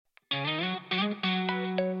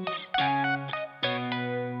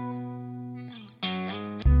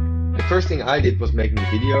first thing I did was making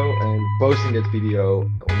a video and posting that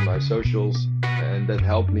video on my socials. And that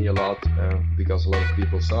helped me a lot because a lot of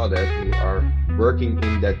people saw that who are working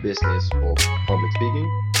in that business of public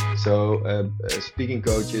speaking. So speaking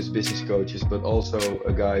coaches, business coaches, but also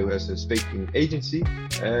a guy who has a speaking agency.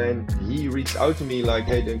 And he reached out to me like,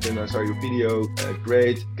 hey Duncan, I saw your video,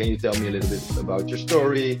 great. Can you tell me a little bit about your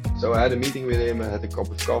story? So I had a meeting with him, I had a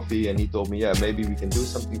cup of coffee, and he told me, yeah, maybe we can do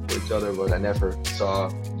something for each other, but I never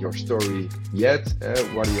saw your story yet.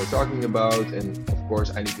 What are you talking about? And of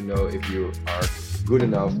course, I need to know if you are good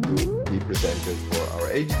enough to be presented for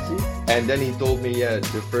our agency. And then he told me, yeah,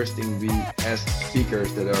 the first thing we ask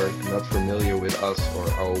speakers that are not familiar with us or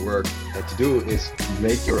our work to do is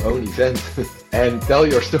make your own event and tell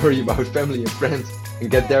your story about family and friends and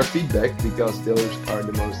get their feedback, because those are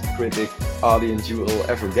the most critic audience you will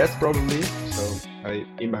ever get probably. So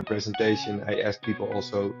in my presentation, I asked people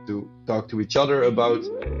also to talk to each other about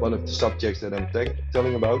one of the subjects that I'm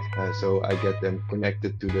telling about. So I get them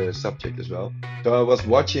connected to the subject as well. So I was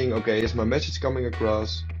watching, okay, is my message coming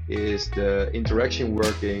across? Is the interaction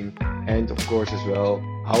working? And of course as well,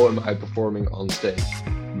 how am I performing on stage?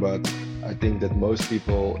 But I think that most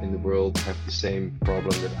people in the world have the same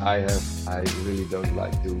problem that I have. I really don't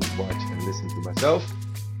like to watch and listen to myself.